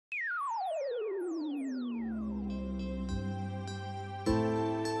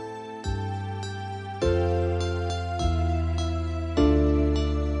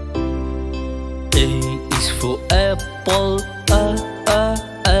apple,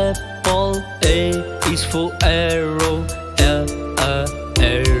 apple. A is for arrow,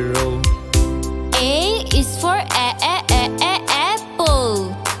 arrow. A is for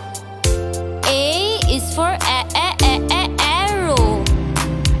apple. A is for arrow.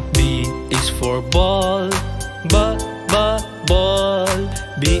 B is for ball, ball.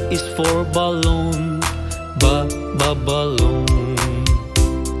 B is for balloon, balloon.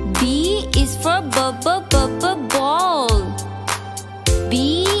 B is for ball.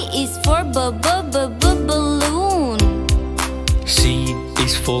 B is for balloon. C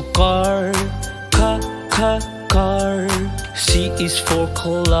is for car, car. C is for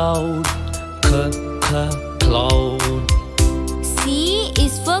cloud, cloud. C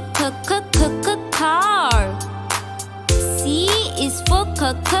is for car. C is for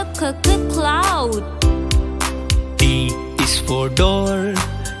cloud. D is for door,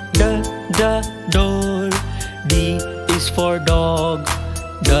 door. D is for dog,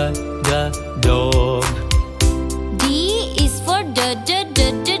 dog. D is for door.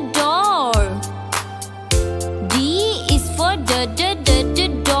 D is for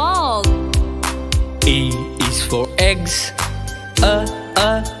dog. E is for eggs,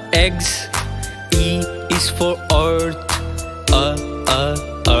 eggs. E is for earth,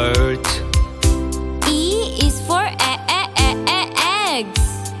 earth. E is for eggs.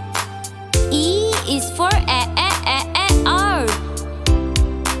 E is for earth.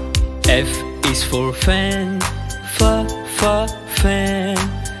 F is for fan, fan.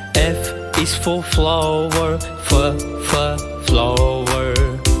 F is for flower, flower.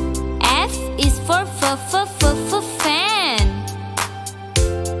 F is for fan.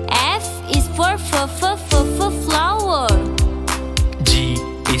 F is for flower. G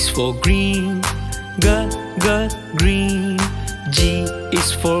is for green, green. G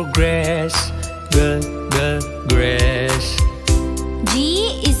is for grass, grass. G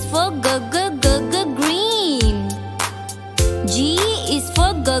is for green. G is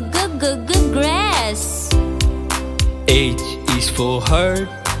for grass. H is for heart,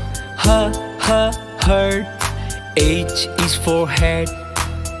 heart. H is for head,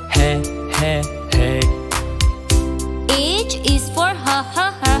 head. H is for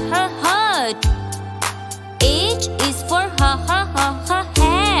heart. H is for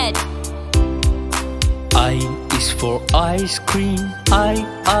head. I is for ice cream,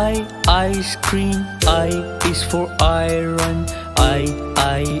 ice cream. I is for iron,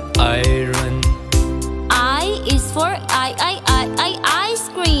 iron. I is for ice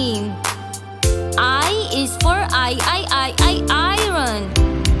cream. I is for iron.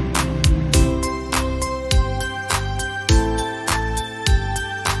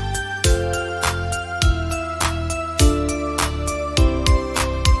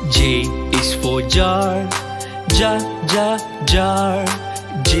 J is for jar, jar.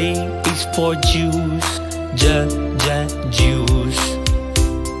 J is for juice, juice.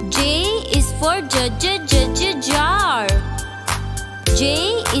 J is for jar. J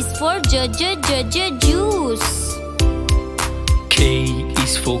is for juice. K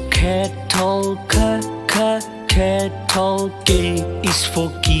is for kettle, kettle. K is for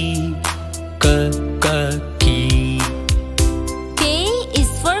key, key. K is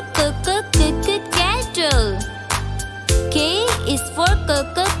for kettle. K is for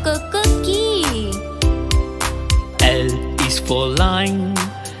key. L is for line,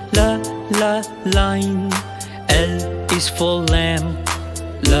 line. L is for lamp,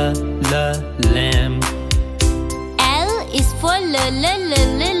 lamp. L is for lion.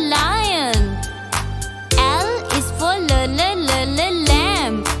 L is for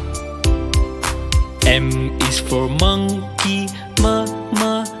lamp. M is for monkey,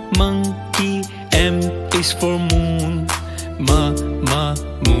 monkey. M is for moon,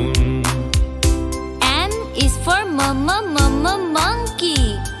 moon. M is for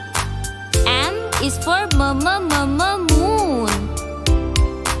monkey. M is for moon.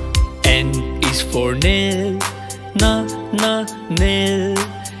 N is for nail, nail.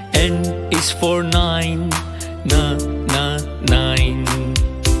 N is for nine, nine.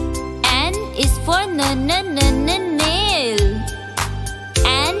 N is for nail.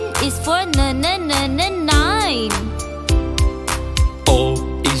 N is for nine. O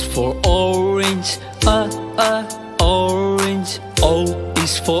is for orange, orange. O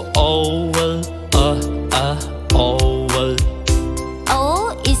is for oval, oval.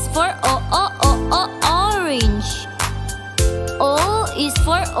 O is for orange. O is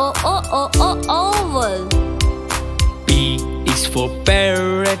for oval. P is for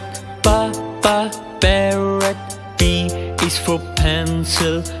parrot, parrot. P is for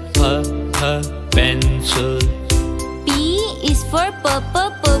pencil, pencil. for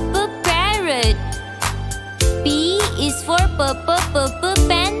parrot. P is for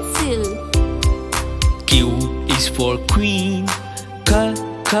pencil. Q is for queen.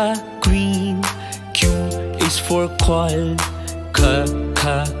 Queen. Q is for coil.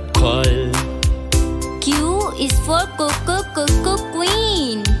 Coil. Q is for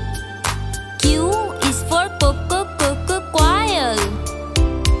queen. Q is for coil.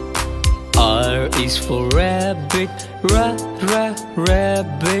 R is for rabbit.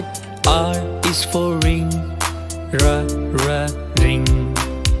 Rabbit. R is for ring. Ring.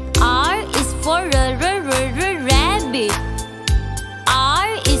 R is for rabbit. R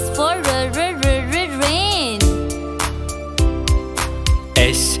is for rain.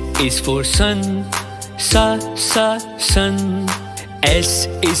 S is for sun. Sun. S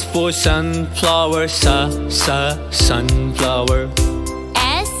is for sunflower. Sunflower.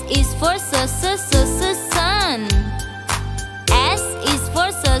 S is for sun. S is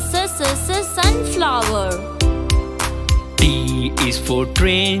for sunflower. T is for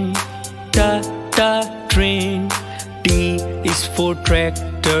train. Train. T is for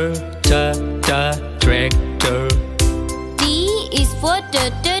tractor. Tractor. T is for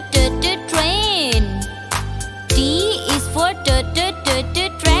train. T is for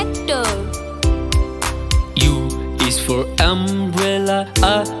tractor. U is for umbrella.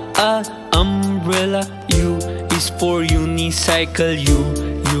 Umbrella. U is for unicycle.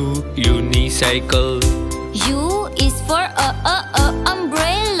 Unicycle. U is for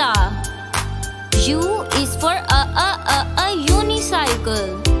umbrella. U is for unicycle.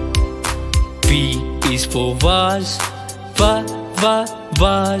 V is for vase.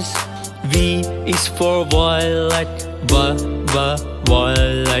 Vase. V is for violet.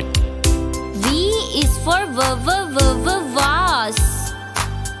 Violet. V is for vase.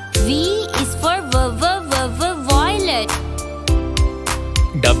 V is for violet.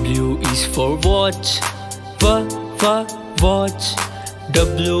 W is for watch. Watch.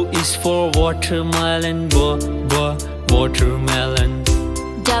 W is for watermelon. Watermelon.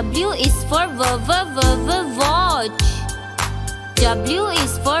 W is for watch. W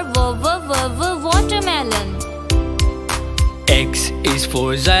is for watermelon. X is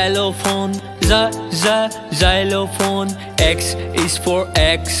for xylophone. Xylophone. X is for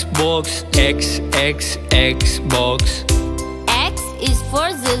Xbox. Xbox. X is for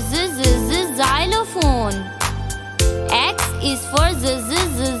xylophone. X is for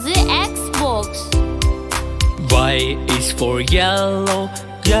Xbox. Y is for yellow.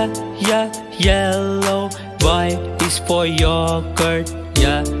 Yellow. Y is for yogurt.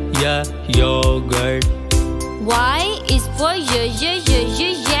 Yogurt. Y is for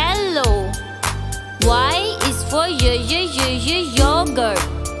yellow. Y is for yogurt.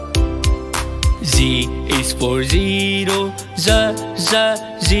 Z is for zero.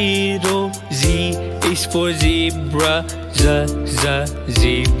 Zero. Z is for zebra.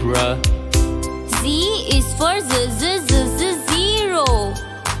 Zebra. Z is for zero.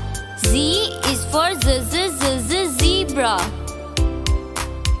 Z is for zebra.